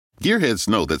Gearheads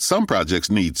know that some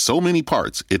projects need so many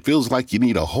parts, it feels like you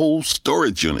need a whole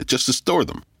storage unit just to store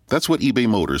them. That's what eBay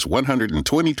Motors'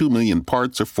 122 million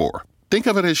parts are for. Think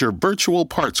of it as your virtual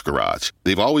parts garage.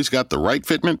 They've always got the right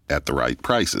fitment at the right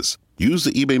prices. Use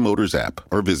the eBay Motors app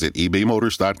or visit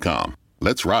ebaymotors.com.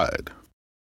 Let's ride.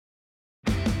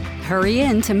 Hurry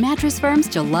in to Mattress Firm's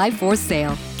July 4th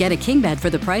sale. Get a king bed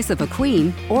for the price of a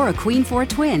queen or a queen for a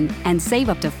twin and save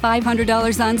up to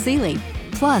 $500 on Sealy.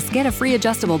 Plus, get a free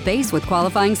adjustable base with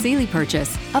qualifying Sealy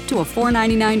purchase, up to a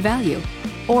 $499 value.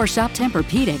 Or shop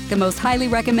Tempur-Pedic, the most highly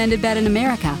recommended bed in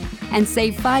America, and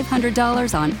save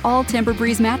 $500 on all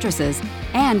Tempur-Breeze mattresses.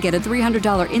 And get a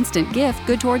 $300 instant gift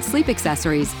good towards sleep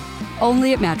accessories.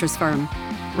 Only at Mattress Firm.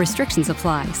 Restrictions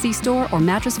apply. See store or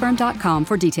mattressfirm.com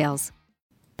for details.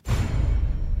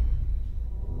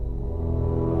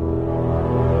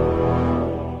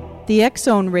 The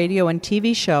X-Zone radio and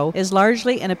TV show is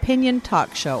largely an opinion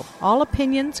talk show. All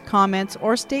opinions, comments,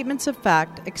 or statements of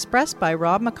fact expressed by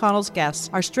Rob McConnell's guests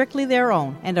are strictly their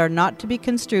own and are not to be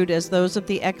construed as those of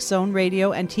the X-Zone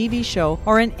radio and TV show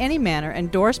or in any manner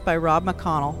endorsed by Rob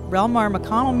McConnell, Relmar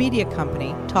McConnell Media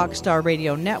Company, Talkstar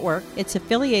Radio Network, its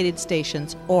affiliated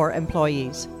stations, or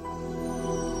employees.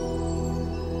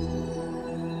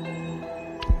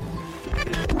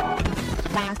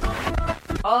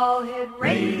 All Hit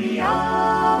Radio.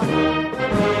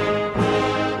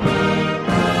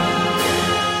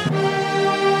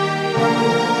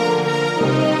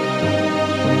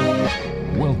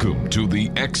 Welcome to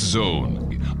the X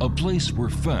Zone, a place where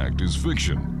fact is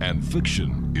fiction and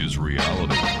fiction is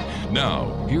reality.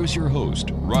 Now, here's your host,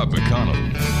 Rob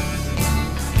McConnell.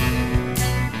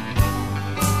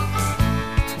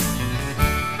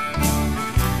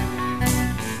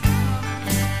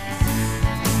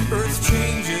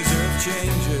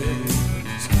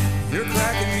 You're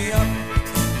cracking me up.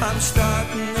 I'm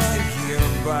starting to hear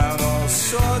about all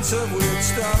sorts of weird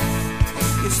stuff.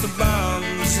 It's the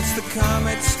bombs, it's the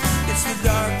comets, it's the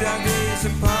dark, dark days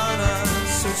upon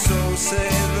us. Or so say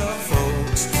the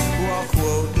folks who all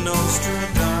quote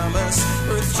Nostradamus.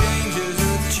 Earth changes,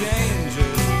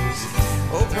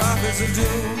 oh prophets of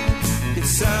doom. It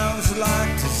sounds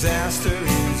like disaster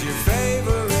is your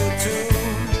favorite tune.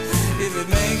 If it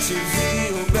makes you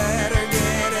feel better,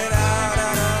 get it out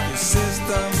of your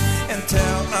system and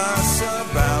tell us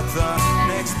about the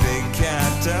next big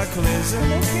cataclysm.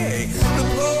 Okay, the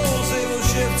poles they will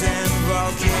shift and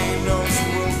volcanoes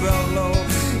will bellow.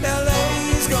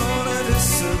 LA's gonna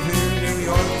disappear, New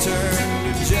York turn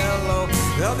to jello.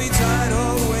 There'll be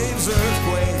tidal waves,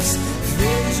 earthquakes,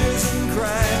 fissures and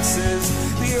crises.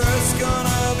 The earth's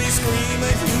gonna be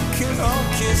screaming, you can all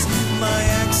kiss my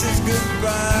exes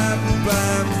goodbye,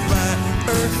 bye, bye.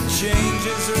 Earth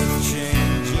changes,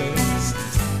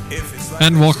 if it's like.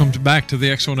 And welcome back to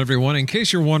the X-Zone, everyone. In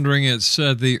case you're wondering, it's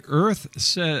the Earth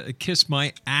kiss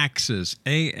my axis,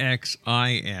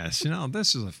 A-X-I-S. You know,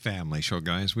 this is a family show,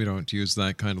 guys. We don't use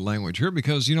that kind of language here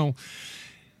because, you know,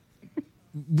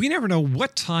 we never know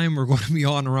what time we're going to be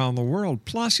on around the world.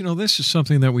 Plus, you know, this is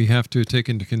something that we have to take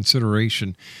into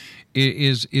consideration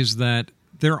is that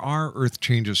there are earth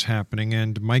changes happening.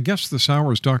 And my guest this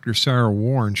hour is Dr. Sarah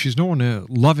Warren. She's known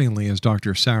lovingly as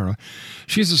Dr. Sarah.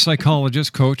 She's a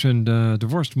psychologist, coach, and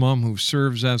divorced mom who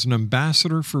serves as an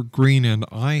ambassador for green, and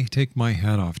I take my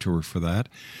hat off to her for that.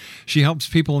 She helps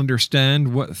people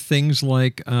understand what things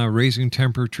like raising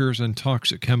temperatures and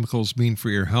toxic chemicals mean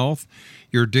for your health,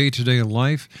 your day-to-day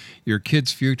life, your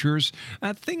kids' futures,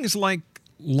 things like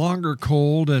longer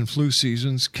cold and flu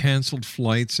seasons, canceled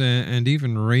flights, and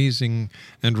even rising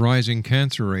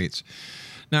cancer rates.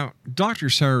 Now, Dr.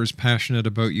 Sarah is passionate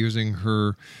about using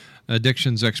her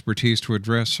addictions expertise to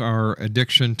address our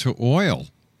addiction to oil.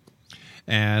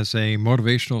 As a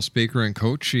motivational speaker and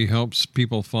coach, she helps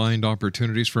people find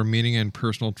opportunities for meaning and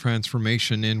personal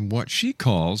transformation in what she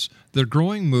calls the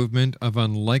growing movement of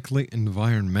unlikely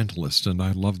environmentalists. And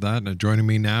I love that. And joining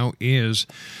me now is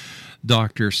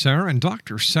Dr. Sarah. And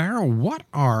Dr. Sarah, what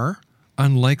are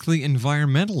unlikely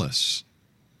environmentalists?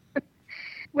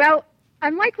 Well,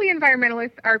 unlikely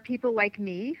environmentalists are people like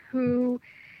me who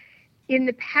in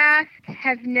the past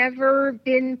have never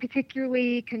been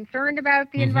particularly concerned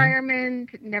about the environment,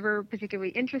 never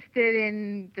particularly interested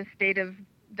in the state of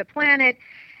the planet,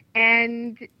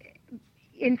 and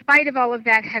in spite of all of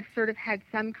that have sort of had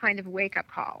some kind of wake-up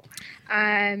call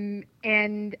and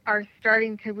are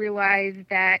starting to realize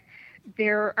that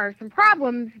there are some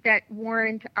problems that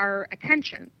warrant our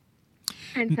attention.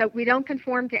 And so we don't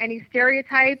conform to any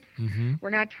stereotypes. We're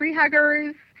not tree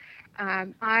huggers.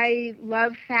 I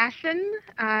love fashion.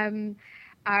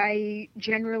 I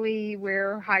generally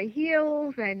wear high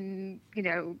heels and, you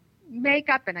know,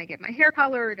 makeup and I get my hair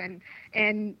colored and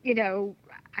you know,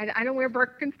 I don't wear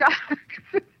Birkenstocks.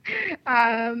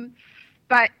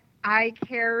 But I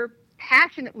care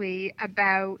passionately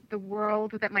about the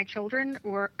world that my children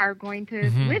are going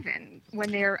to live in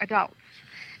when they're adults.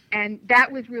 And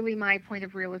that was really my point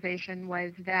of realization,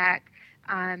 was that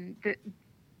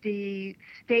the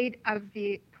state of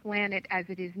the planet as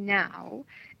it is now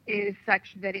is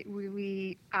such that it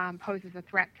really poses a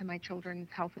threat to my children's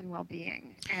health and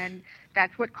well-being. And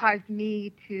that's what caused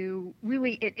me to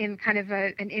really, in kind of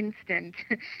an instant,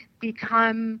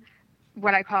 become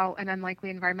what I call an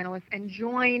unlikely environmentalist and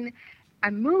join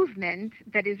a movement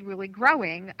that is really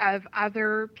growing of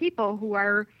other people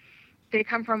who they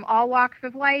come from all walks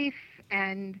of life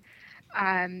and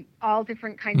all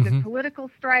different kinds of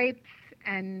political stripes,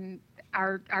 and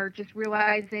are just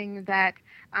realizing that,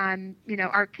 you know,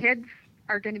 our kids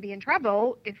are going to be in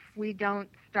trouble if we don't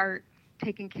start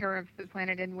taking care of the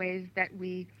planet in ways that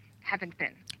we haven't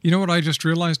been. You know what I just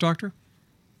realized, Doctor?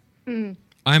 I'm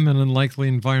an unlikely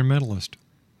environmentalist.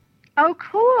 Oh,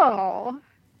 cool.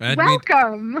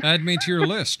 Welcome. Add me to your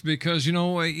list, because, you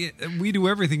know, we do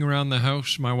everything around the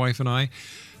house, my wife and I,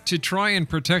 to try and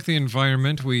protect the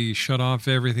environment. We shut off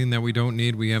everything that we don't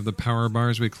need. We have the power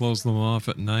bars. We close them off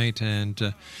at night.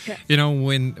 And, you know,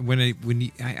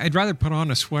 I'd rather put on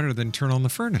a sweater than turn on the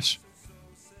furnace.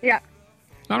 Yeah.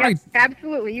 All right.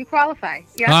 Absolutely. You qualify.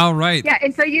 Yeah. All right. Yeah.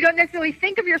 And so you don't necessarily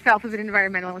think of yourself as an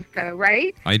environmentalist, though,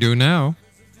 right? I do now.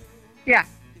 Yeah.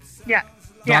 Yeah.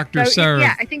 Dr. Sarah.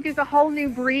 Yeah, I think there's a whole new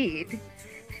breed.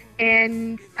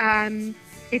 And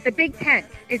it's a big tent.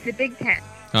 It's a big tent.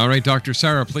 All right, Dr.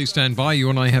 Sarah, please stand by. You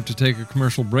and I have to take a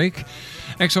commercial break.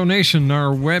 Exonation,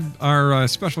 our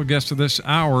special guest of this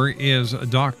hour is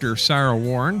Dr. Sarah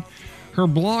Warren. Her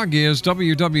blog is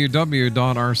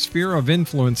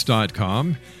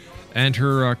www.oursphereofinfluence.com, and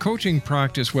her coaching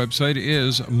practice website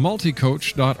is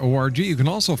multicoach.org. You can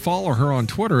also follow her on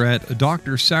Twitter at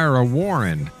Dr. Sarah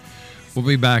Warren. We'll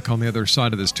be back on the other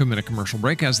side of this 2-minute commercial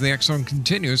break as the X-Zone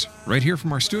continues right here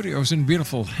from our studios in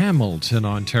beautiful Hamilton,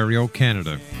 Ontario,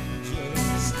 Canada.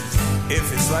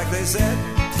 If it's like they said,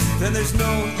 then there's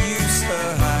no use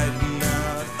hiding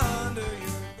out under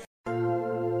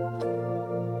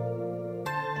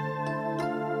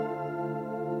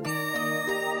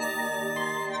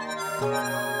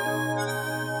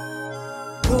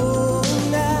Go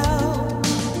now,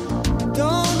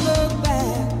 don't look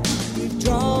back, we've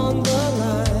drawn the line.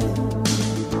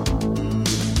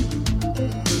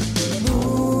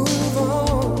 Move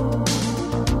on,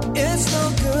 it's no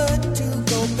good to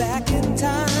go back in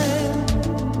time.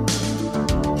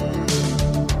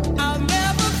 I'll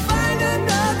never find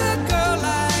another girl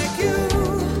like you.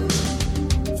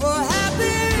 For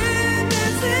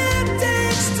happiness it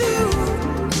takes two.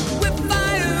 With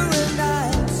fire and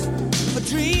ice, a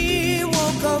dream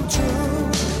won't come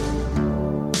true.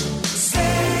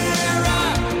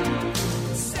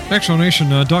 Explanation,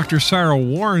 Dr. Sarah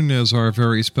Warren is our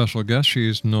very special guest.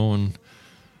 She's known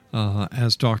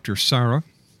as Dr. Sarah.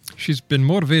 She's been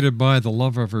motivated by the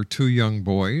love of her 2 young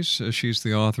boys. She's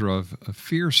the author of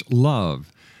Fierce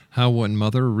Love, How One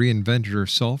Mother Reinvented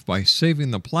Herself by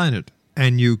Saving the Planet.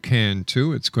 And you can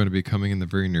too. It's going to be coming in the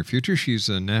very near future. She's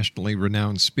a nationally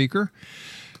renowned speaker.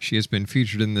 She has been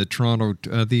featured in the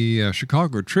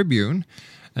Chicago Tribune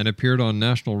and appeared on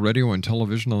national radio and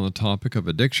television on the topic of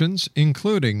addictions,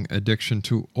 including addiction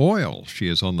to oil. She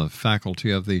is on the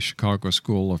faculty of the Chicago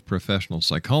School of Professional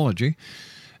Psychology.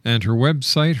 And her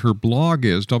website, her blog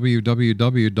is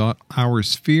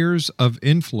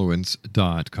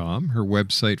www.ourspheresofinfluence.com. Her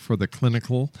website for the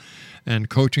clinical and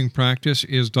coaching practice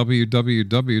is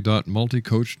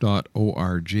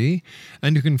www.multicoach.org.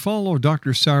 And you can follow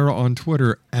Dr. Sarah on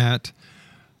Twitter at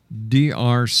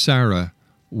drsarah.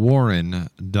 Warren.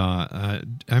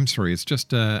 I'm sorry, it's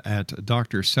just at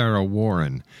Dr. Sarah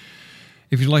Warren.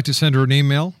 If you'd like to send her an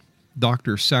email,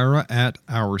 Dr. Sarah at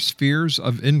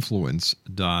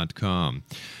ourspheresofinfluence.com.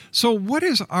 So what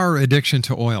is our addiction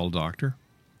to oil, Doctor?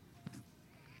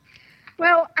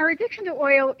 Well, our addiction to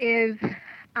oil is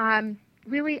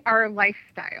really our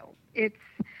lifestyle. It's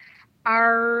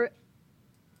our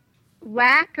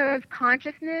lack of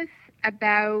consciousness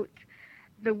about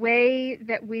the way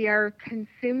that we are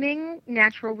consuming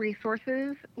natural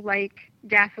resources like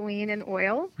gasoline and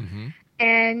oil.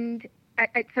 And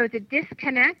so it's a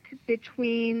disconnect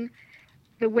between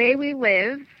the way we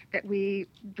live, that we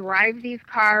drive these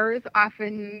cars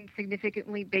often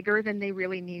significantly bigger than they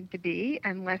really need to be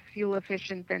and less fuel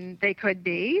efficient than they could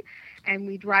be. And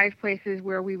we drive places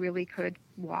where we really could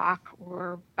walk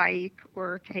or bike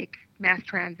or take mass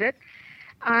transit.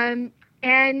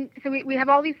 And so we have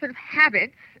all these sort of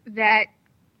habits that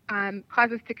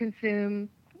cause us to consume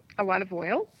a lot of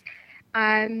oil,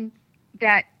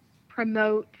 that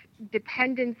promote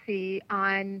dependency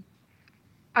on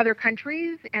other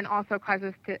countries and also cause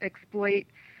us to exploit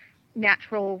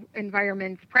natural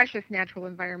environments, precious natural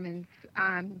environments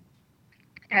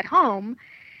at home.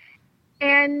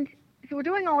 And so we're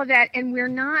doing all of that, and we're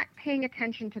not paying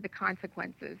attention to the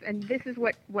consequences. And this is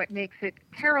what makes it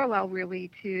parallel,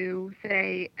 really, to,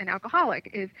 say, an alcoholic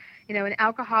is, an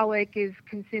alcoholic is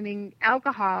consuming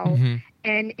alcohol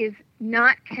and is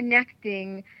not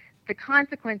connecting the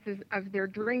consequences of their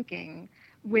drinking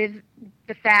with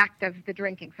the fact of the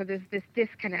drinking. So there's this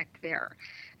disconnect there.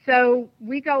 So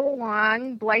we go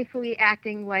along blithely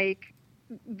acting like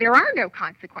there are no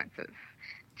consequences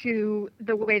to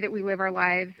the way that we live our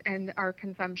lives and our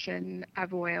consumption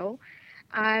of oil,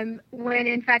 when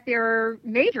in fact there are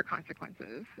major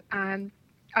consequences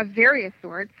of various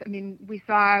sorts. I mean, we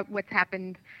saw what's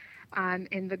happened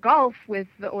in the Gulf with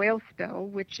the oil spill,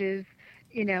 which is,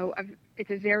 it's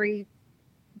a very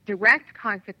direct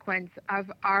consequence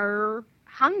of our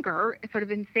hunger, sort of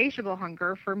insatiable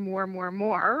hunger for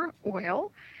more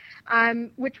oil,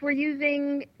 which we're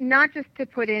using not just to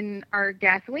put in our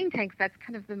gasoline tanks. That's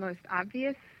kind of the most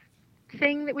obvious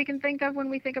thing that we can think of when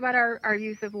we think about our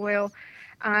use of oil.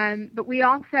 But we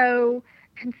also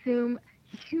consume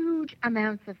huge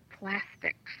amounts of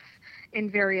plastics in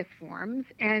various forms,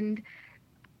 and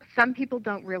some people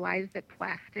don't realize that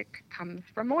plastic comes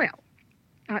from oil.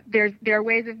 There are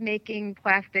ways of making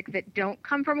plastic that don't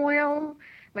come from oil,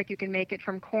 like you can make it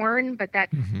from corn, but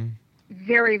that's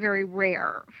very, very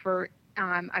rare for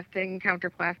us to encounter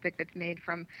plastic that's made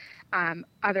from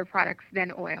other products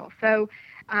than oil. So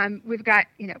we've got,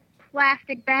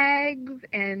 plastic bags,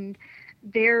 and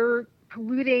they're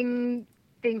polluting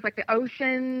things like the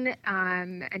ocean,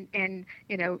 and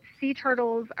sea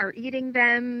turtles are eating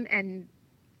them and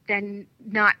then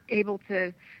not able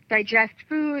to digest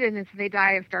food, and then so they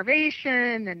die of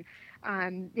starvation, and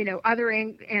other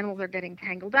animals are getting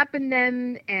tangled up in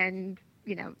them, and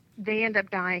they end up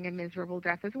dying a miserable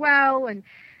death as well. And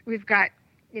we've got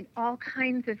all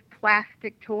kinds of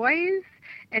plastic toys,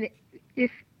 and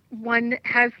if one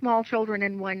has small children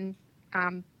and one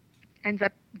ends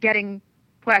up getting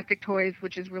plastic toys,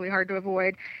 which is really hard to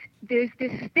avoid, there's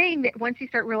this thing that once you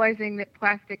start realizing that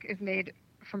plastic is made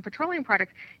from petroleum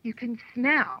products, you can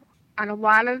smell on a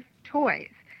lot of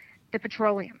toys the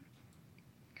petroleum.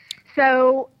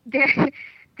 So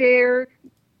they're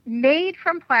made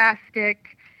from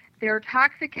plastic. There are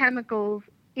toxic chemicals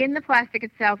in the plastic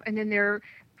itself, and then there are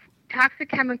toxic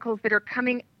chemicals that are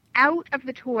coming out of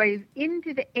the toys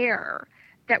into the air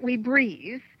that we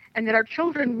breathe and that our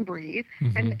children breathe.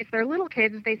 And if they're little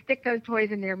kids, they stick those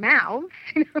toys in their mouths.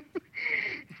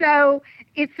 So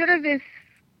it's sort of this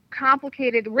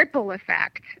complicated ripple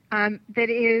effect that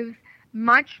is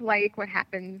much like what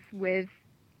happens with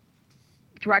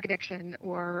drug addiction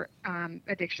or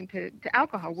addiction to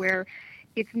alcohol, where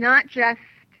it's not just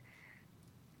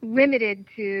limited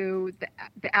to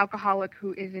the alcoholic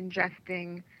who is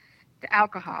ingesting the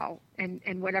alcohol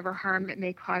and whatever harm it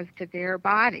may cause to their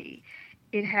body.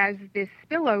 It has this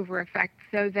spillover effect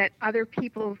so that other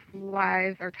people's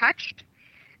lives are touched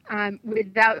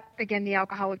without, again, the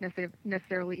alcoholic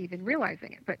necessarily even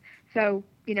realizing it. But so,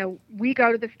 we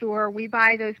go to the store, we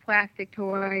buy those plastic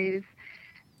toys,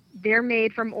 they're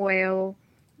made from oil,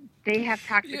 they have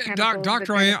toxic chemicals.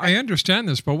 Doctor, I understand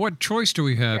this, but what choice do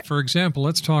we have? Yeah. For example,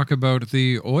 let's talk about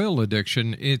the oil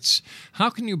addiction. It's how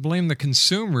can you blame the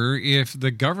consumer if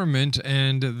the government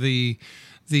and the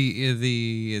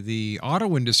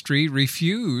auto industry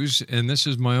refuse, and this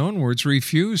is my own words,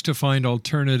 refuse to find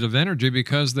alternative energy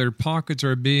because their pockets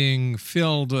are being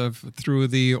filled through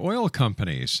the oil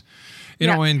companies.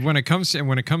 And when it comes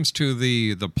to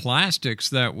the plastics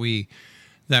that we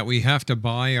have to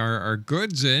buy our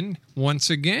goods in, once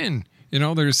again,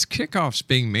 there's kickoffs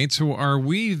being made. So are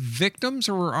we victims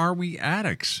or are we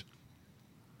addicts?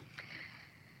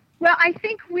 Well, I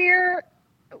think we're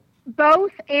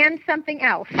both and something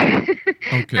else.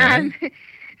 Okay.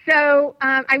 So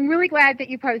I'm really glad that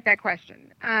you posed that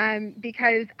question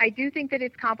because I do think that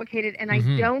it's complicated, and I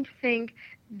don't think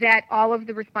that all of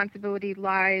the responsibility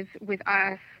lies with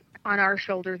us on our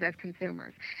shoulders as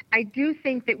consumers. I do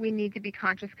think that we need to be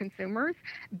conscious consumers,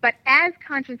 but as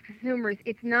conscious consumers,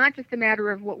 it's not just a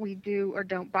matter of what we do or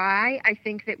don't buy. I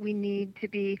think that we need to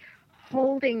be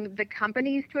holding the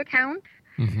companies to account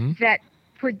that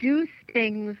produce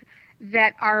things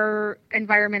that are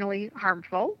environmentally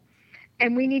harmful,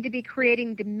 and we need to be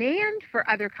creating demand for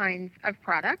other kinds of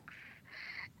products.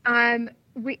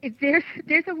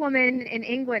 There's a woman in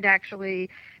England actually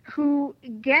who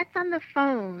gets on the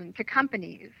phone to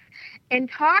companies and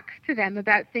talks to them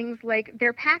about things like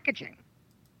their packaging.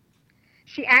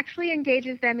 She actually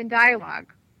engages them in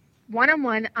dialogue,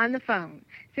 one-on-one on the phone.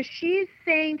 So she's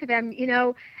saying to them,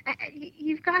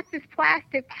 you've got this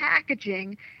plastic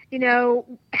packaging,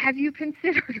 have you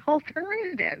considered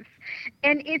alternatives?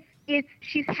 And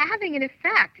she's having an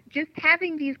effect, just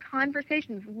having these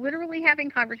conversations, literally having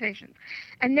conversations.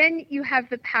 And then you have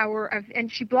the power of,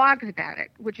 and she blogs about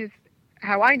it, which is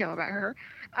how I know about her.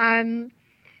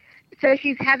 So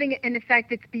she's having an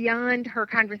effect that's beyond her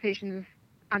conversations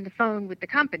on the phone with the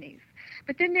companies.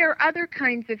 But then there are other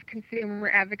kinds of consumer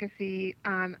advocacy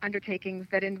undertakings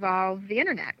that involve the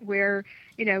internet, where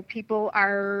people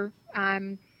are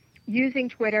using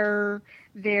Twitter,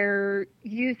 they're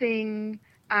using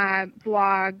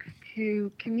blogs to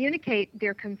communicate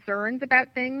their concerns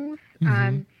about things.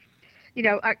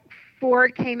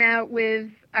 Ford came out with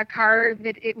a car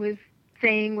that it was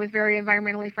saying was very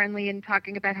environmentally friendly, and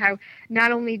talking about how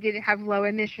not only did it have low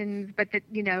emissions, but that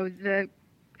the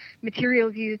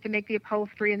materials used to make the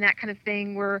upholstery and that kind of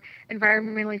thing were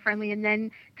environmentally friendly. And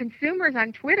then consumers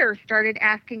on Twitter started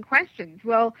asking questions.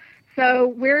 Well,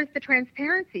 so where's the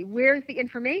transparency? Where's the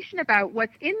information about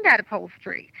what's in that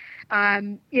upholstery?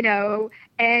 And there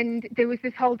was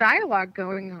this whole dialogue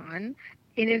going on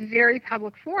in a very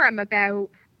public forum about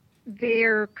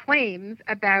their claims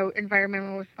about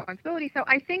environmental responsibility. So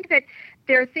I think that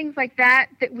there are things like that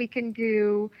we can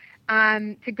do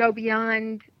to go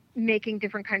beyond making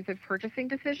different kinds of purchasing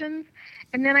decisions.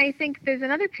 And then I think there's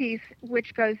another piece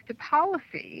which goes to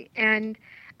policy. And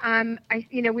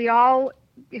we all,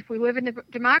 if we live in a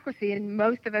democracy, and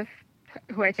most of us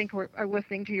who I think are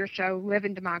listening to your show live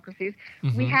in democracies,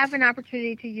 we have an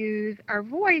opportunity to use our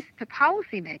voice to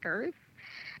policymakers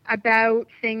about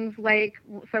things like,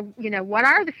 what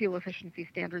are the fuel efficiency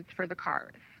standards for the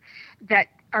cars that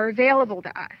are available to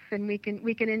us, and we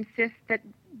can insist that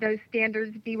those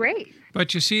standards be raised.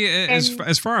 But you see,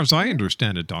 as far as I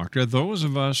understand it, Doctor, those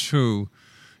of us who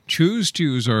choose to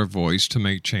use our voice to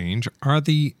make change are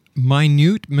the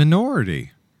minute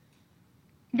minority.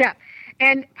 Yeah,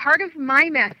 and part of my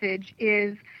message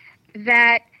is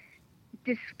that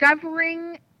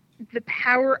discovering the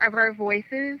power of our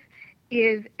voices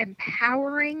is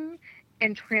empowering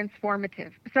and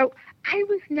transformative. So I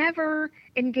was never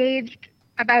engaged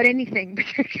about anything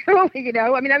particularly,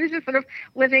 I was just sort of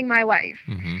living my life.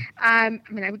 I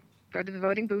would go to the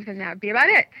voting booth and that would be about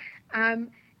it.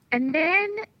 And then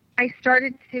I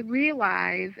started to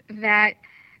realize that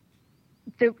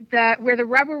where the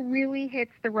rubber really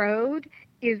hits the road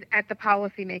is at the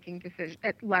policymaking decision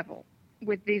level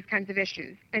with these kinds of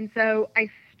issues. And so I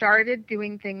started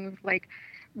doing things like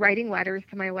writing letters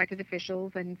to my elected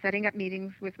officials and setting up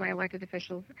meetings with my elected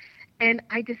officials. And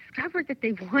I discovered that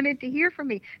they wanted to hear from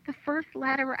me. The first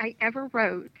letter I ever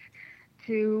wrote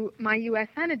to my U.S.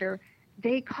 Senator,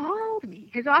 they called me.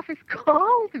 His office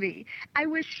called me. I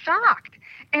was shocked.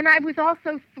 And I was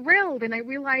also thrilled. And I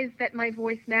realized that my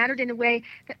voice mattered in a way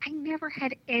that I never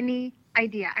had any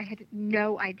idea. I had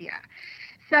no idea.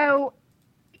 So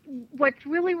what's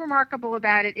really remarkable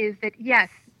about it is that, yes,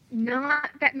 not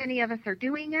that many of us are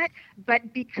doing it,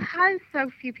 but because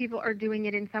so few people are doing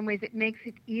it, in some ways it makes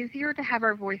it easier to have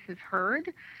our voices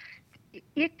heard.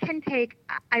 It can take,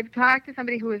 I've talked to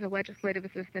somebody who is a legislative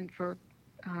assistant for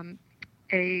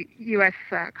a U.S.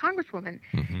 Congresswoman,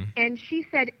 and she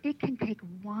said it can take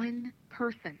one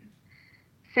person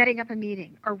setting up a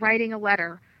meeting or writing a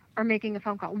letter or making a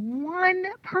phone call. One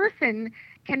person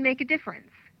can make a difference.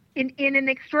 In an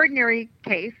extraordinary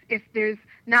case, if there's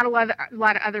not a lot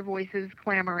of other voices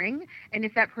clamoring, and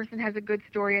if that person has a good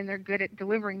story and they're good at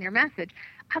delivering their message,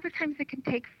 other times it can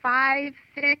take 5,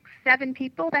 6, 7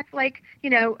 people. That's like,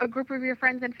 a group of your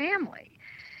friends and family.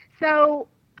 So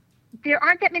there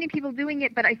aren't that many people doing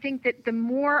it, but I think that the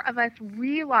more of us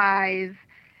realize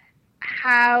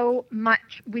how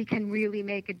much we can really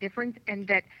make a difference, and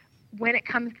that when it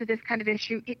comes to this kind of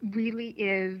issue, it really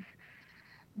is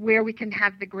where we can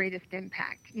have the greatest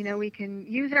impact. We can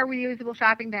use our reusable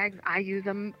shopping bags. I use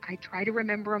them. I try to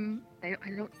remember them. I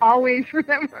don't always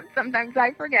remember them. Sometimes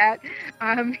I forget.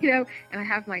 And I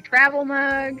have my travel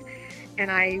mug,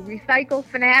 and I recycle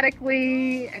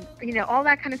fanatically, and, all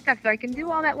that kind of stuff. So I can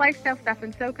do all that lifestyle stuff,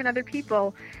 and so can other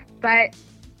people. But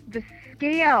the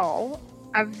scale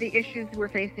of the issues we're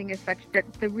facing is such that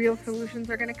the real solutions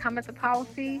are going to come at the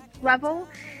policy level.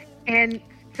 And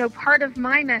so part of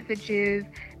my message is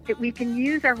that we can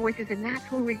use our voices, and that's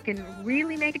where we can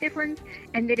really make a difference,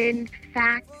 and that in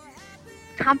fact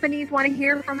companies want to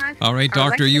hear from us. All right, Our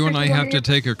Doctor, elected you and I officials have wanna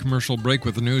to hear take a commercial break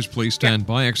with the news. Please stand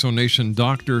by. Exonation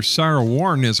Dr. Sarah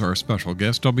Warren is our special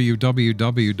guest.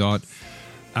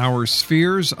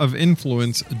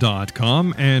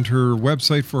 www.ourspheresofinfluence.com, and her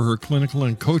website for her clinical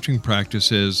and coaching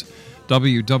practice is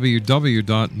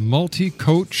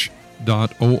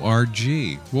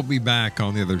www.multicoach.org. We'll be back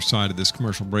on the other side of this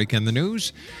commercial break and the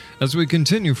news as we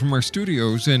continue from our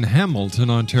studios in Hamilton,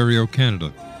 Ontario,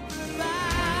 Canada.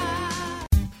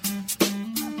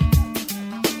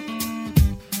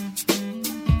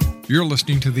 You're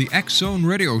listening to the X-Zone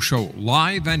Radio Show,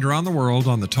 live and around the world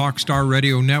on the Talkstar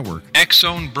Radio Network,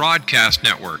 X-Zone Broadcast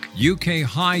Network, UK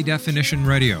High Definition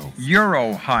Radio,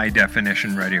 Euro High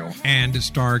Definition Radio, and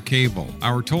Star Cable.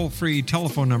 Our toll-free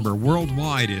telephone number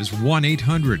worldwide is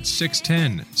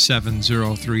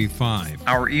 1-800-610-7035.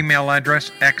 Our email address,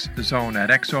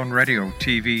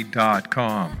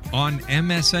 xzone@xzoneradiotv.com. On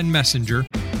MSN Messenger.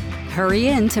 Hurry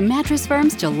in to Mattress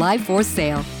Firm's July 4th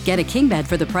sale. Get a king bed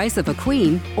for the price of a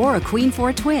queen or a queen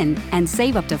for a twin and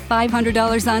save up to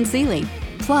 $500 on Sealy.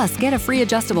 Plus, get a free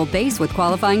adjustable base with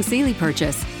qualifying Sealy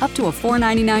purchase, up to a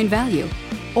 $499 value.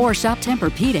 Or shop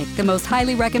Tempur-Pedic, the most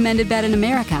highly recommended bed in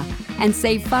America, and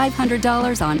save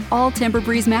 $500 on all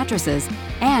Tempur-Breeze mattresses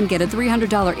and get a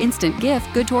 $300 instant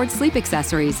gift good towards sleep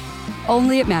accessories.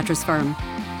 Only at Mattress Firm.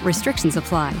 Restrictions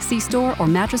apply. See store or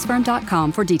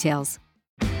mattressfirm.com for details.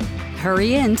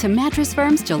 Hurry in to Mattress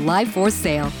Firm's July 4th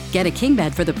sale. Get a king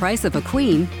bed for the price of a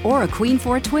queen or a queen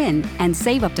for a twin and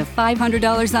save up to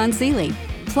 $500 on Sealy.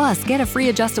 Plus, get a free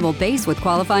adjustable base with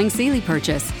qualifying Sealy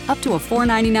purchase, up to a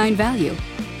 $499 value.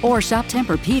 Or shop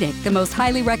Tempur-Pedic, the most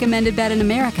highly recommended bed in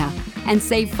America, and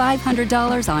save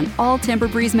 $500 on all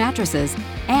Tempur-Breeze mattresses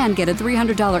and get a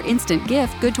 $300 instant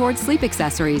gift good towards sleep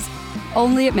accessories.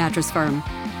 Only at Mattress Firm.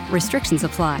 Restrictions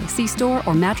apply. See store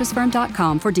or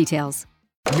mattressfirm.com for details.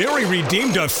 Mary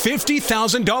redeemed a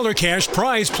 $50,000 cash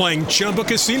prize playing Chumba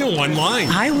Casino online.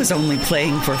 I was only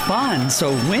playing for fun, so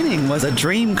winning was a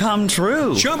dream come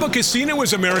true. Chumba Casino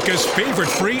is America's favorite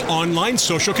free online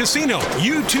social casino.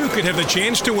 You too could have the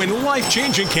chance to win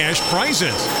life-changing cash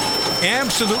prizes.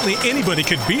 Absolutely anybody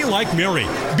could be like Mary.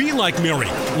 Be like Mary.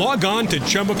 Log on to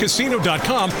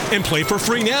ChumbaCasino.com and play for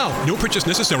free now. No purchase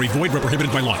necessary. Void where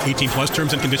prohibited by law. 18 plus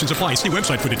terms and conditions apply. See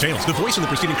website for details. The voice in the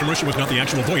preceding commercial was not the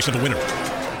actual voice of the winner.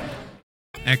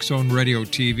 X-Zone Radio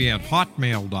TV at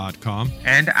hotmail.com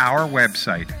and our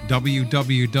website,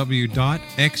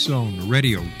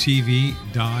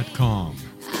 www.xzoneradiotv.com.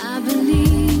 I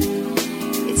believe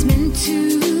it's meant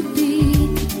to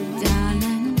be,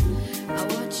 darling. I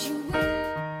watch you wait.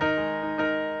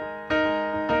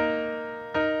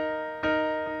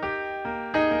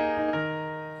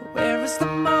 Where is the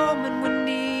moment we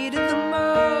need it the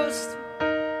most?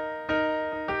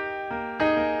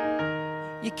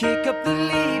 You kick up the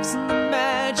leaves and the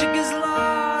magic is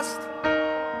lost.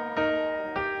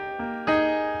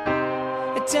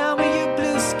 Tell me your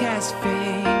blue skies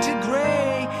fade to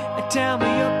gray. Tell me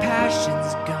your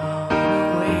passion's gone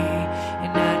away.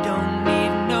 And I don't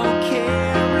need no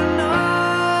carrying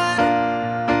on.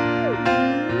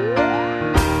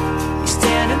 You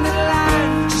stand in the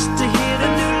line just to hit a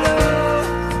new low.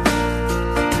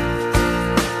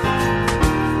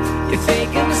 You're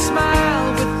faking a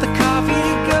smile with the coffee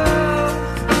to go.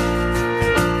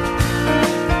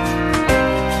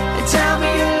 And tell me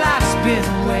your life's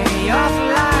been way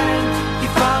offline. You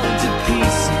fall into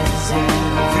pieces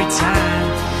every time.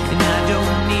 And I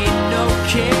don't need no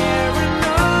carrying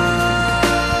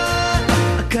on.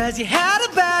 Cause you had a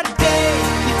bad day.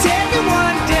 You take it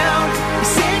one down. You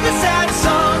sing a sad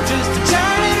song just to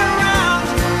turn it around.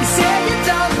 You say you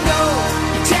don't know.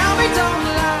 You tell me don't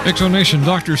lie. Exonation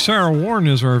Dr. Sarah Warren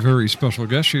is our very special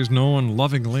guest. She is known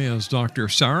lovingly as Dr.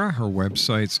 Sarah. Her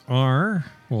websites are,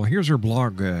 well, here's her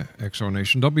blog,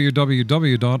 Exonation,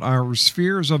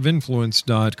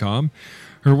 www.ourspheresofinfluence.com.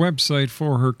 Her website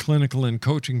for her clinical and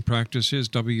coaching practice is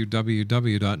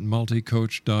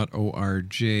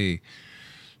www.multicoach.org.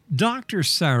 Dr.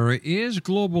 Sarah, is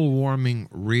global warming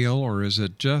real, or is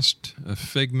it just a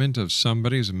figment of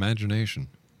somebody's imagination?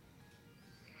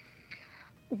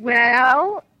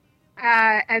 Well,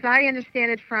 as I understand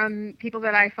it from people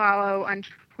that I follow on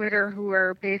Twitter who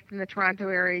are based in the Toronto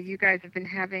area, you guys have been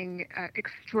having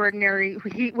extraordinary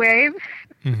heat waves,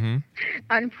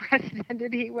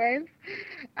 unprecedented heat waves.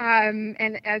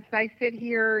 And as I sit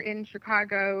here in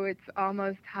Chicago, it's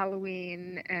almost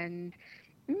Halloween, and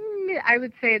I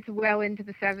would say it's well into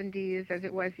the 70s as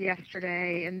it was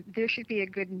yesterday, and there should be a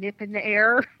good nip in the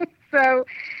air. So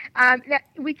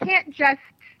we can't just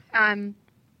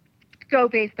go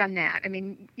based on that. I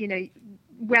mean,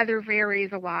 weather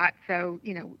varies a lot, so,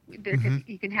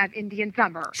 you can have Indian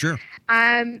summer. Sure.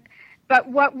 But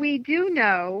what we do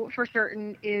know for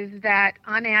certain is that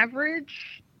on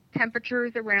average,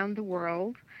 temperatures around the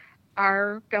world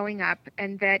are going up,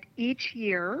 and that each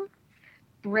year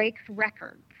breaks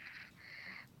records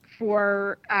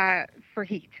for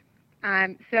heat.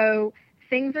 So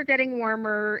things are getting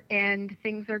warmer, and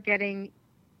things are getting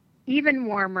even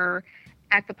warmer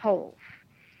at the poles,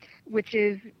 which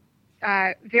is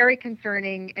very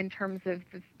concerning in terms of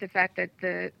the fact that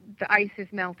the ice is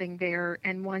melting there,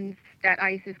 and once that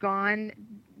ice is gone,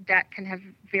 that can have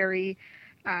very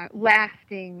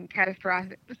lasting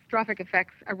catastrophic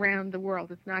effects around the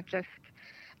world. It's not just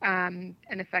an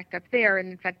effect up there.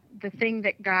 And in fact, the thing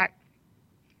that got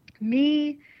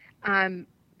me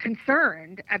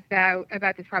concerned about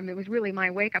this problem, it was really my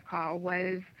wake-up call,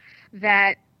 was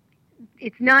that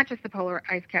it's not just the polar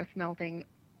ice caps melting.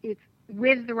 It's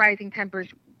with the rising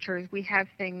temperatures, we have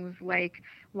things like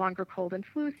longer cold and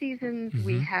flu seasons.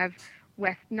 We have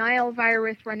West Nile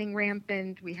virus running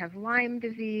rampant. We have Lyme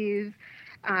disease.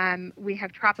 We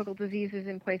have tropical diseases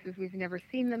in places we've never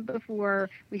seen them before.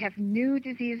 We have new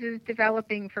diseases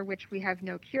developing for which we have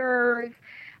no cures.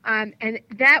 And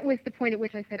that was the point at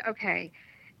which I said, okay,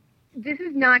 this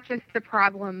is not just the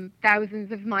problem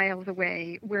thousands of miles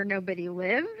away where nobody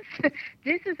lives.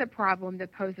 This is a problem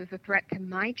that poses a threat to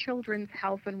my children's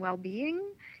health and well-being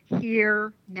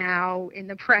here, now, in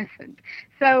the present.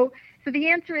 So the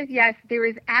answer is yes, there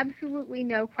is absolutely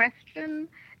no question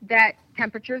that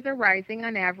temperatures are rising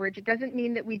on average. It doesn't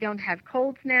mean that we don't have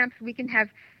cold snaps. We can have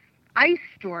ice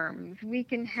storms. We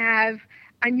can have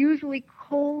unusually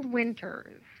cold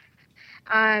winters.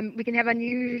 We can have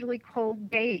unusually cold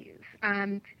days.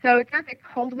 So it's not that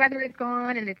cold weather is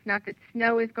gone, and it's not that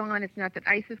snow is gone, it's not that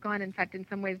ice is gone. In fact, in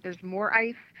some ways, there's more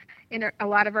ice in a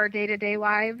lot of our day-to-day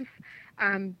lives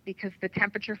because the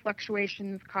temperature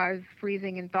fluctuations cause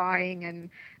freezing and thawing and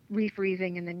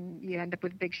refreezing, and then you end up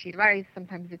with a big sheet of ice.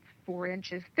 Sometimes it's 4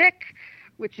 inches thick,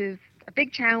 which is a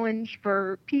big challenge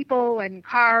for people and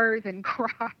cars and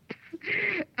crops.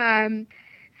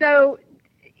 So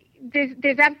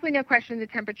there's absolutely no question the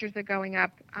temperatures are going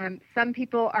up. Some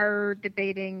people are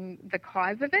debating the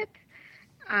cause of it,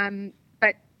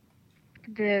 but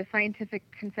the scientific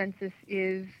consensus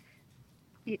is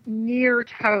near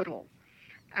total,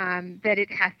 that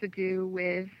it has to do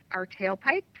with our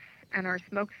tailpipes and our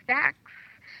smokestacks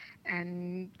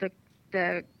and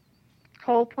the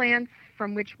coal plants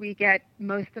from which we get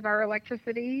most of our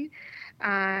electricity.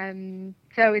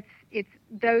 So it's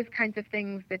those kinds of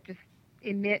things that just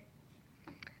emit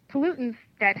pollutants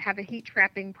that have a heat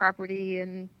trapping property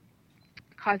and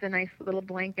cause a nice little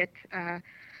blanket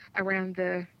around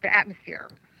the atmosphere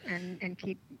and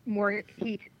keep more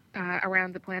heat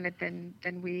around the planet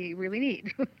than we really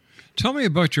need. Tell me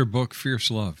about your book, Fierce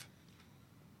Love.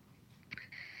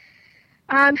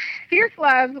 Fierce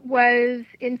Love was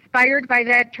inspired by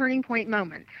that turning point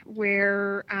moment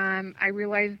where I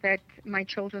realized that my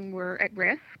children were at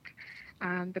risk.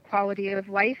 The quality of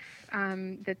life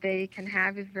that they can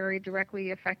have is very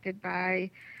directly affected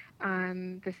by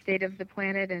the state of the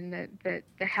planet and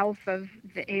the health of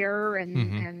the air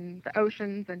and the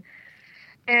oceans.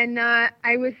 And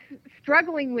I was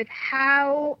struggling with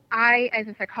how I, as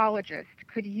a psychologist,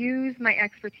 could use my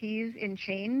expertise in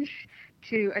change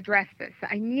to address this.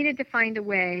 I needed to find a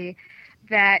way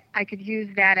that I could use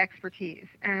that expertise.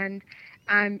 And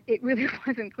it really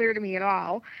wasn't clear to me at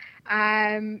all.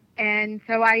 And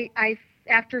so I,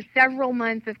 after several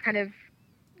months of kind of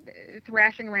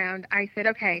thrashing around, I said,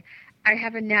 okay, I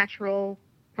have a natural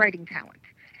writing talent.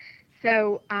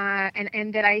 So,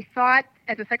 and that I thought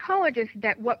as a psychologist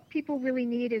that what people really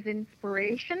need is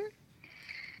inspiration.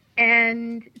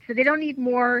 And so they don't need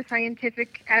more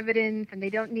scientific evidence, and they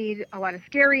don't need a lot of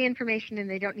scary information, and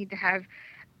they don't need to have,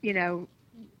 the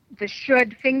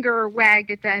should finger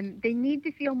wagged at them. They need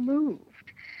to feel moved.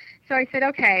 So I said,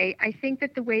 okay, I think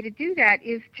that the way to do that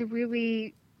is to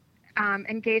really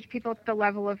engage people at the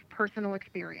level of personal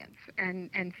experience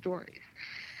and stories.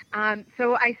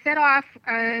 So I set off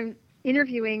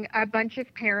interviewing a bunch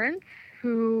of parents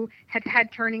who had had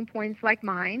turning points like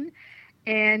mine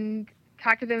and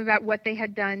talked to them about what they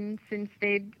had done since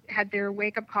they'd had their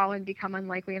wake-up call and become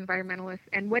unlikely environmentalists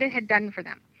and what it had done for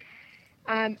them.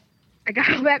 I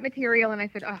got all that material and I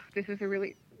said, oh, this is a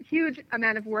really huge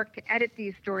amount of work to edit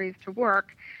these stories to work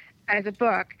as a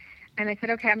book. And I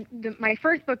said, okay, my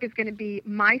first book is going to be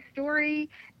my story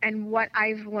and what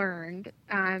I've learned,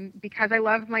 because I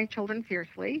love my children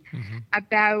fiercely,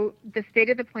 about the state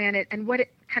of the planet and what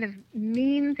it kind of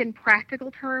means in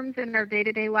practical terms in our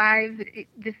day-to-day lives.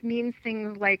 This means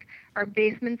things like our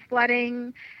basements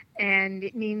flooding, and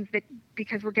it means that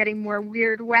because we're getting more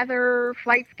weird weather,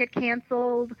 flights get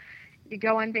canceled, you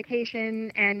go on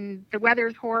vacation, and the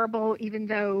weather's horrible, even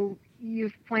though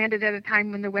you've planned it at a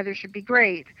time when the weather should be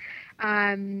great.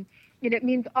 It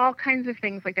means all kinds of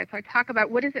things like that. So I talk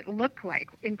about what does it look like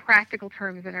in practical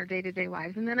terms in our day-to-day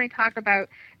lives. And then I talk about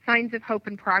signs of hope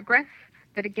and progress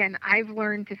that, again, I've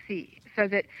learned to see, so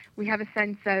that we have a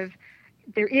sense of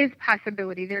there is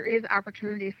possibility, there is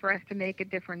opportunity for us to make a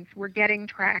difference. We're getting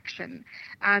traction.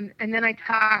 And then I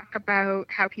talk about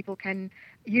how people can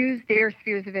use their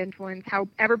spheres of influence,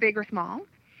 however big or small,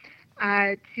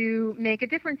 to make a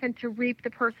difference and to reap the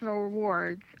personal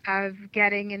rewards of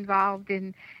getting involved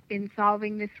in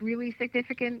solving this really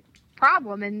significant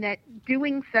problem, and that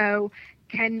doing so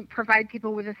can provide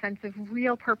people with a sense of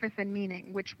real purpose and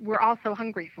meaning, which we're all so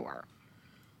hungry for.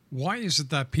 Why is it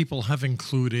that people haven't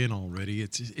clued in already?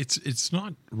 It's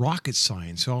not rocket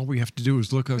science. All we have to do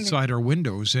is look outside our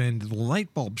windows and the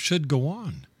light bulb should go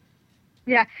on.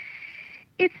 Yeah.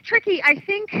 It's tricky. I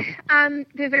think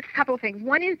there's a couple of things.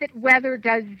 One is that weather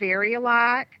does vary a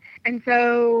lot. And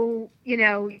so,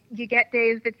 you get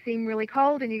days that seem really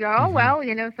cold and you go, oh, well,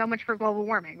 so much for global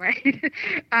warming, right?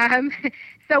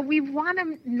 So we want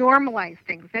to normalize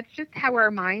things. That's just how our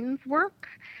minds work.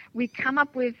 We come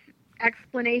up with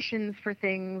explanations for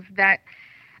things that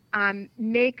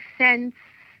make sense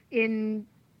in,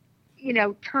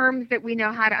 terms that we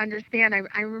know how to understand.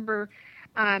 I remember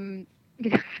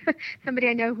somebody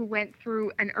I know who went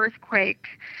through an earthquake.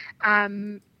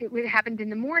 It happened in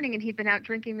the morning, and he'd been out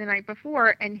drinking the night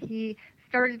before, and he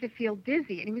started to feel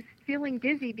dizzy. And he was feeling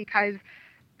dizzy because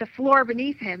the floor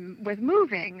beneath him was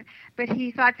moving. But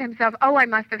he thought to himself, oh, I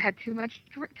must have had too much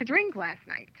to drink last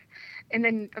night. And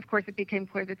then, of course, it became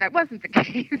clear that that wasn't the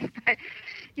case. But,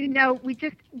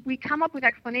 we come up with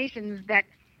explanations that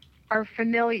are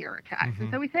familiar to us. And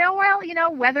so we say, oh, well,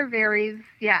 weather varies.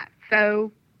 Yeah,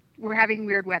 so we're having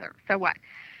weird weather. So what?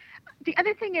 The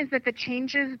other thing is that the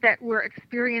changes that we're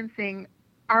experiencing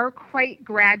are quite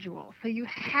gradual. So you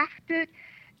have to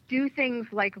do things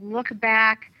like look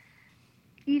back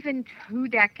even 2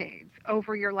 decades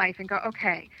over your life and go,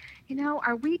 okay,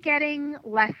 are we getting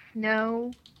less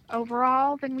snow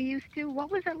overall than we used to?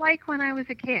 What was it like when I was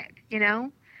a kid,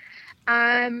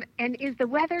 And is the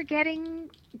weather getting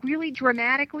really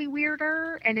dramatically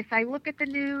weirder? And if I look at the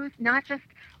news, not just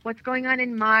what's going on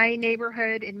in my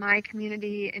neighborhood, in my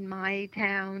community, in my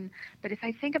town, but if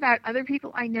I think about other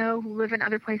people I know who live in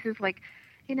other places, like,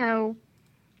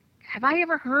 have I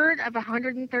ever heard of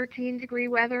 113-degree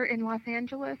weather in Los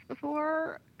Angeles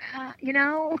before?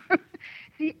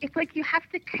 See, it's like you have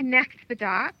to connect the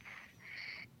dots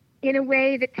in a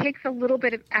way that takes a little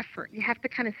bit of effort. You have to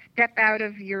kind of step out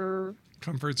of your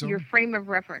comfort zone, your frame of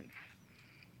reference.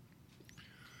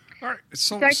 All right,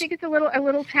 so I think it's a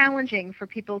little challenging for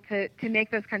people to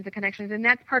make those kinds of connections, and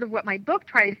that's part of what my book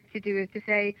tries to do, is to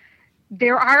say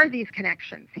there are these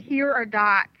connections. Here are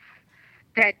dots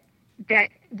that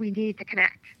we need to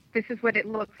connect. This is what it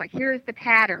looks like. Here's the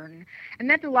pattern. And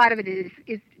that's a lot of it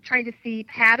is trying to see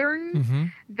patterns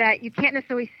that you can't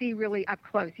necessarily see really up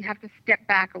close. You have to step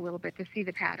back a little bit to see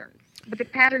the patterns. But the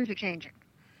patterns are changing.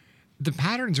 The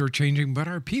patterns are changing, but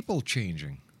are people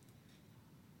changing?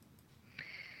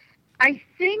 I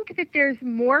think that there's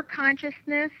more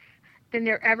consciousness than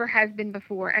there ever has been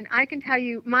before. And I can tell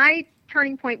you, my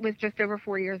turning point was just over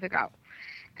 4 years ago.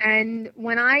 And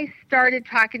when I started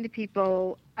talking to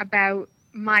people about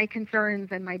my concerns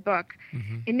and my book,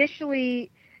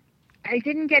 initially I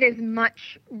didn't get as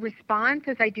much response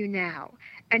as I do now.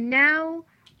 And now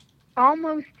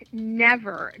almost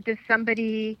never does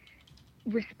somebody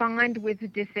respond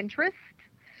with disinterest.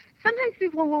 Sometimes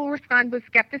people will respond with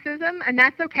skepticism, and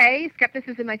that's okay.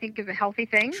 Skepticism, I think, is a healthy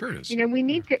thing. Sure it is. We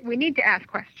need to ask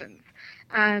questions.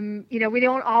 We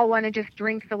don't all want to just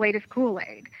drink the latest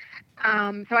Kool-Aid.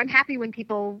 So I'm happy when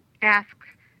people ask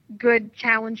good,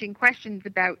 challenging questions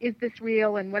about, is this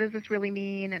real, and what does this really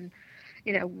mean, and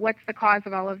what's the cause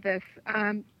of all of this.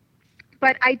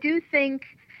 But I do think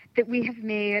that we have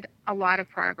made a lot of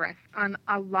progress on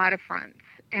a lot of fronts,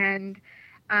 and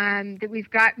that we've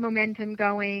got momentum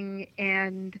going,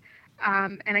 and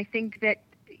I think that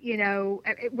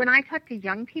when I talk to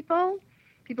young people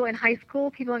in high school,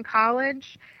 people in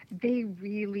college, they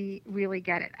really, really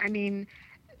get it. I mean,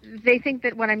 they think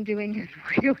that what I'm doing is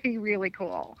really, really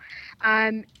cool.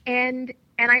 And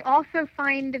And I also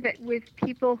find that with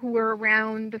people who are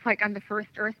around, just like on the first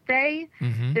Earth Day,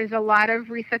 there's a lot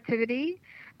of receptivity,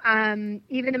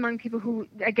 even among people who,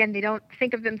 again, they don't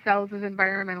think of themselves as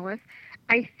environmentalists.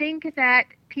 I think that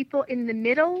people in the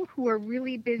middle who are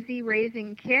really busy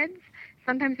raising kids,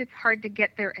 sometimes it's hard to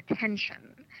get their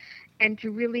attention and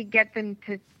to really get them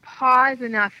to pause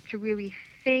enough to really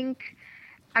think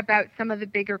about some of the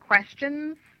bigger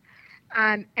questions,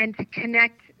 and to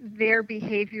connect their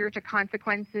behavior to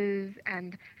consequences,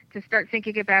 and to start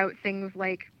thinking about things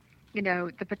like,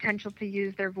 the potential to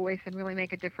use their voice and really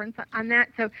make a difference on that.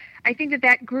 So I think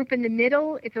that group in the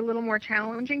middle, it's a little more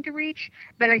challenging to reach,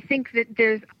 but I think that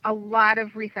there's a lot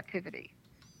of receptivity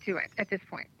to it at this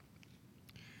point.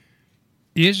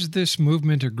 Is this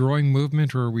movement a growing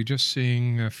movement, or are we just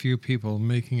seeing a few people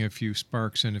making a few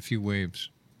sparks and a few waves?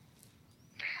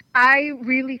 I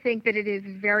really think that it is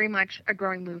very much a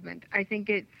growing movement. I think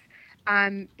it's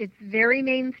very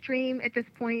mainstream at this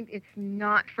point. It's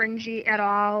not fringy at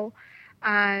all.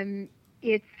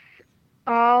 It's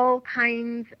all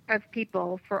kinds of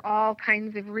people for all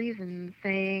kinds of reasons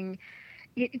saying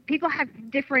people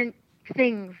have different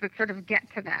things that sort of get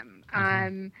to them.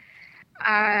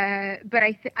 But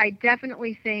I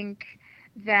definitely think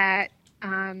that,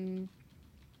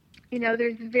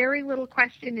 there's very little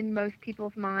question in most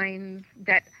people's minds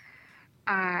that,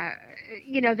 that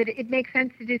it makes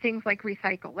sense to do things like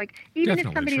recycle. Like, even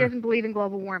if somebody doesn't believe in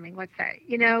global warming, let's say,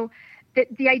 that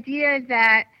the idea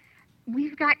that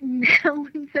we've got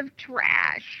mountains of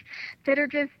trash that are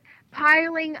just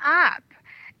piling up.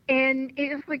 And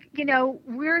it's like,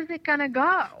 where's it going to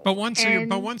go? But once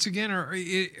again,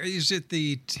 is it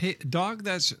the dog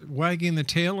that's wagging the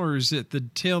tail, or is it the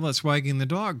tail that's wagging the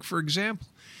dog? For example,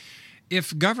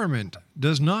 if government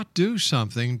does not do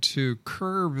something to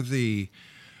curb the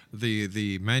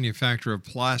manufacture of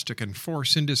plastic and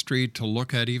force industry to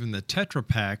look at even the Tetra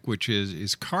Pak, which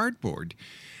is cardboard,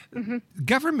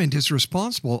 government is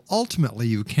responsible. Ultimately,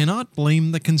 you cannot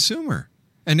blame the consumer.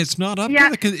 And it's not up to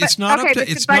the. It's not up to.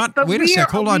 It's not. Wait a sec.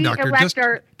 Hold on, doctor. Just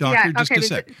a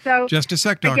sec. Just a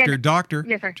sec, doctor. Again, doctor.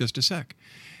 Yes, sir. Just a sec.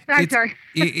 I'm sorry.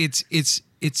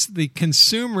 It's the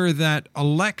consumer that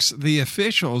elects the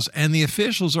officials, and the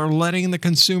officials are letting the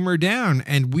consumer down,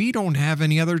 and we don't have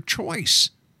any other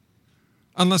choice,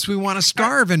 unless we want to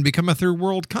starve and become a third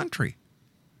world country.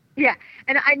 Yeah,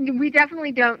 and we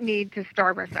definitely don't need to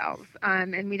starve ourselves,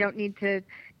 and we don't need to.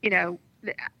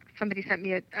 Somebody sent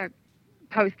me a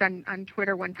post on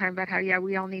Twitter one time about how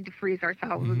we all need to freeze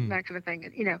ourselves and that kind of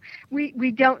thing.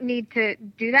 We don't need to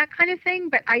do that kind of thing,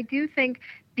 but I do think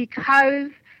because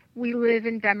we live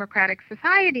in democratic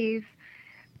societies,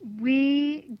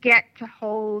 we get to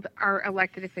hold our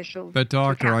elected officials. But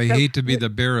doctor, I hate to be the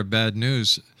bearer of bad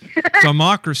news.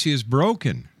 Democracy is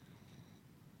broken.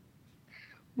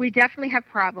 We definitely have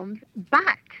problems,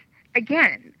 but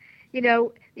again,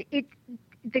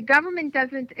 the government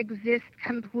doesn't exist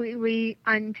completely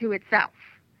unto itself.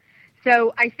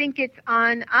 So I think it's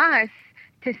on us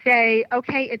to say,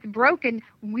 okay, it's broken.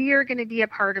 We're going to be a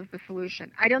part of the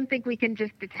solution. I don't think we can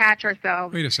just detach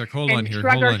ourselves. Wait a sec. Hold on here.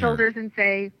 Shrug our shoulders and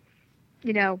say,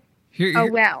 oh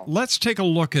well. Let's take a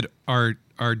look at our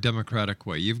democratic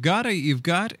way. You've got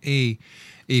a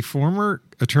former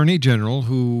attorney general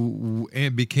who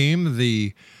became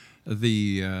the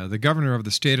governor of the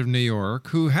state of New York,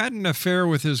 who had an affair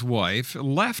with his wife,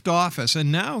 left office,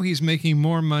 and now he's making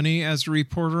more money as a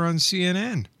reporter on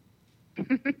CNN.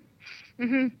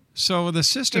 So the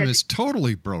system is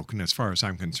totally broken as far as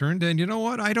I'm concerned. And you know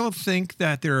what? I don't think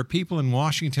that there are people in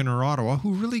Washington or Ottawa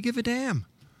who really give a damn.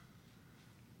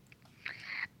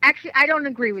 Actually, I don't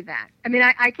agree with that. I mean,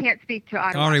 I can't speak to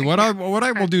Ottawa. All right, what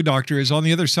I will do, doctor, is on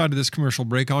the other side of this commercial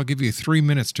break, I'll give you 3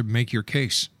 minutes to make your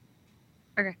case.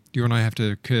 Okay. You and I have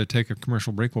to take a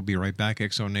commercial break. We'll be right back,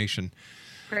 X Zone Nation.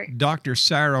 Great. Dr.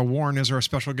 Sarah Warren is our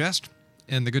special guest,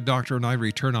 and the good doctor and I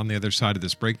return on the other side of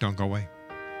this break. Don't go away.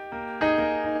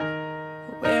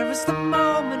 Where is the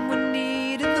moment we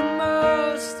need it the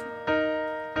most?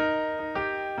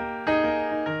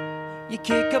 You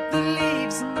kick up the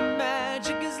leaves and the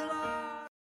magic is lost.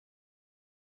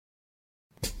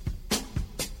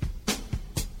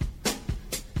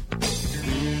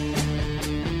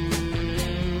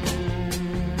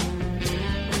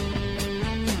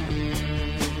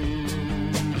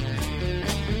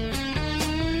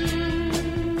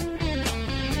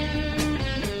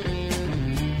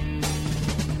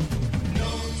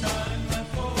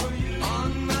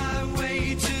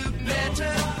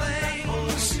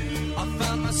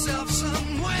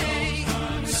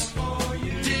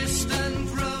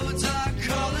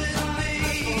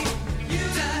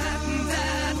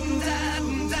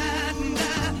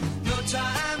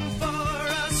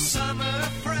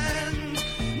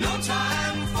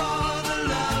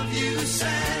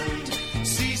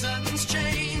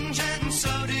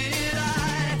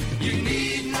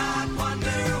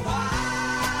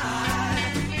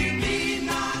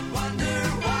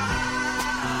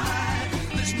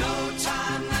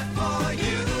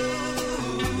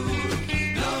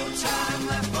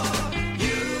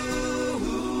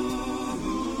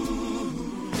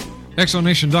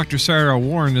 Exonation, Dr. Sarah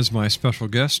Warren is my special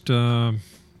guest.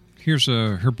 Here's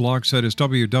her blog site is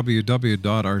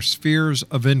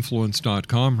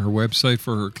www.ourspheresofinfluence.com. Her website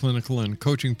for her clinical and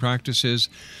coaching practice is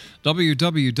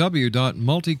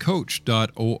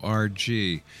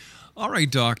www.multicoach.org. All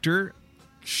right, doctor,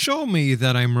 show me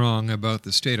that I'm wrong about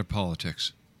the state of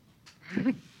politics.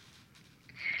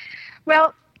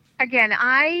 Well, again,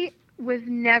 I was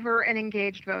never an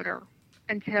engaged voter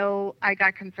until I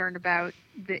got concerned about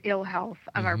the ill health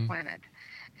of our planet.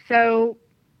 So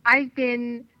I've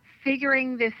been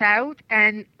figuring this out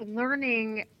and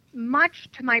learning, much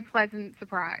to my pleasant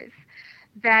surprise,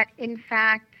 that in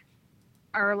fact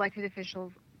our elected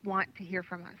officials want to hear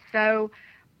from us. So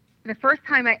the first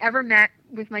time I ever met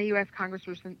with my U.S.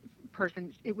 congressperson,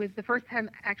 it was the first time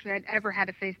actually I'd ever had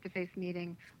a face-to-face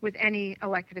meeting with any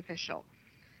elected official.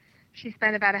 She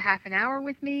spent about a half an hour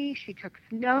with me. She took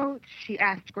notes. She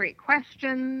asked great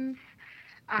questions.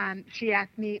 She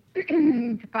asked me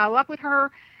to follow up with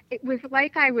her. It was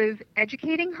like I was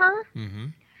educating her.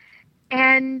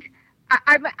 And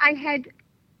I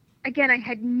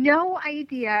had no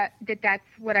idea that that's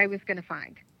what I was going to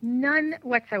find. None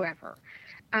whatsoever.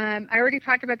 I already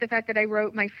talked about the fact that I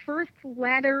wrote my first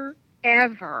letter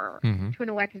ever to an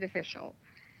elected official.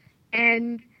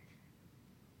 And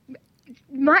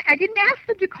I didn't ask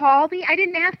them to call me. I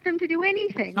didn't ask them to do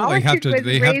anything. Well, they have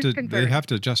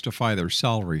to justify their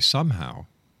salary somehow.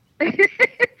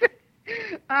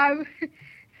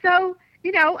 So,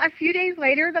 a few days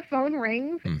later, the phone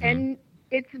rings, and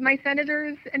it's my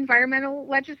senator's environmental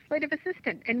legislative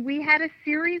assistant. And we had a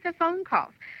series of phone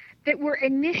calls that were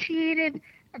initiated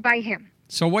by him.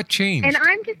 So what changed? And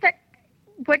I'm just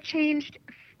what changed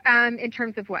in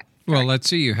terms of what? Well, let's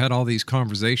see. You had all these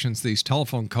conversations, these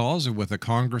telephone calls with a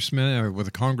congressman or with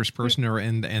a congressperson,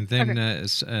 and then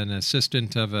as an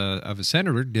assistant of a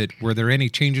senator. Were there any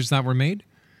changes that were made?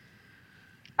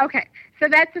 Okay, so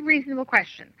that's a reasonable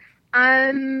question.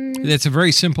 It's a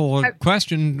very simple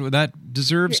question that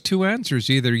deserves two answers,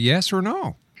 either yes or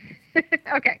no.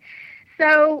 Okay,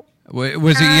 so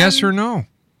was it yes or no?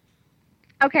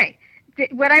 Okay.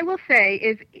 What I will say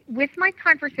is, with my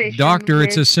conversation... Doctor,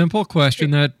 it's a simple question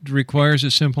that requires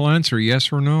a simple answer,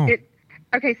 yes or no.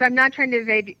 Okay, so I'm not trying to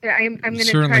evade... I'm going to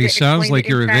certainly sounds like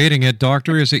you're evading it,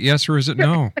 Doctor. Is it yes or is it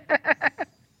no?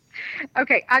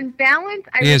 Okay, on balance,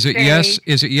 I would say...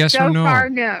 Is it yes or no? So far,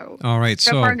 no. All right,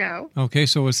 so far, no. Okay,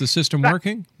 so is the system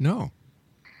working? No.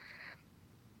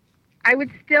 I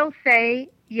would still say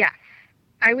yes.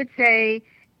 I would say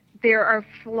there are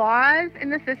flaws in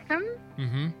the system.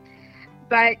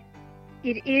 But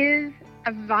it is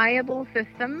a viable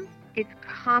system. It's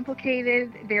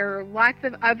complicated. There are lots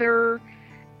of other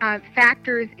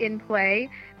factors in play,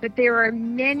 but there are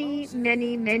many,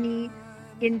 many, many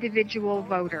individual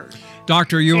voters.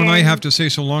 Doctor, you and I have to say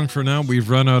so long for now. We've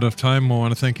run out of time. I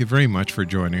want to thank you very much for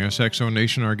joining us.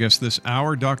 Exonation, our guest this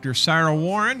hour, Dr. Sarah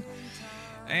Warren.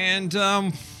 And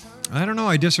I don't know,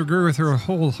 I disagree with her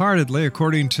wholeheartedly.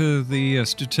 According to the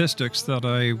statistics that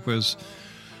I was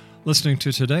listening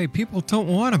to today, people don't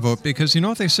want to vote because you know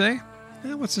what they say?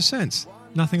 What's the sense?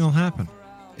 Nothing will happen.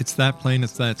 It's that plain,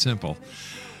 it's that simple.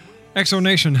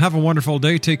 Exonation, have a wonderful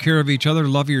day. Take care of each other.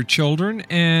 Love your children.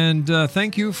 And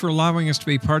thank you for allowing us to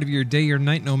be part of your day or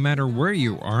night, no matter where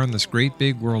you are in this great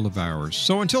big world of ours.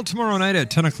 So until tomorrow night at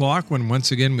 10 o'clock, when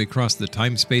once again we cross the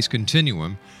time-space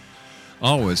continuum,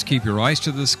 always keep your eyes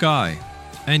to the sky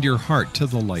and your heart to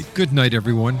the light. Good night,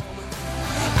 everyone.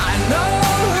 I know.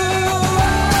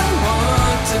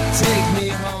 Take me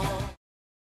home.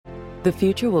 The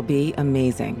future will be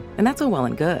amazing, and that's all well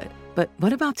and good. But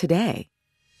what about today?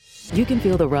 You can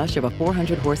feel the rush of a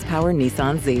 400-horsepower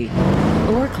Nissan Z,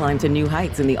 or climb to new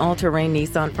heights in the all-terrain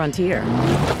Nissan Frontier.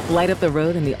 Light up the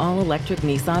road in the all-electric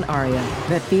Nissan Ariya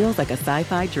that feels like a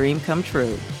sci-fi dream come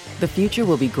true. The future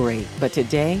will be great, but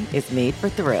today is made for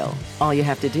thrill. All you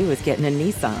have to do is get in a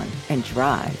Nissan and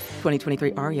drive.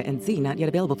 2023 Ariya and Z not yet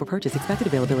available for purchase. Expected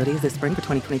availability is this spring for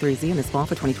 2023 Z and this fall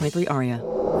for 2023 Ariya.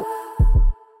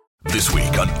 This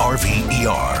week on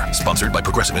RVER, sponsored by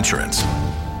Progressive Insurance.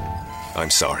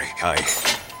 I'm sorry, I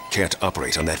can't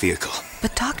operate on that vehicle.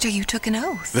 But doctor, you took an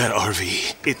oath. That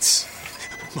RV, it's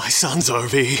my son's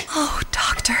RV. Oh,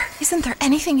 doctor, isn't there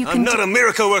anything you can do? I'm not a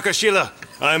miracle worker, Sheila.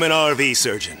 I'm an RV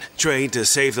surgeon, trained to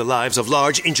save the lives of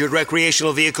large, injured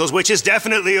recreational vehicles, which is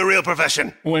definitely a real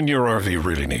profession. When your RV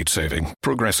really needs saving,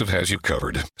 Progressive has you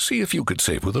covered. See if you could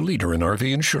save with a leader in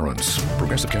RV insurance.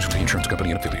 Progressive Casualty Insurance Company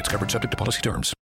and affiliates, covered subject to policy terms.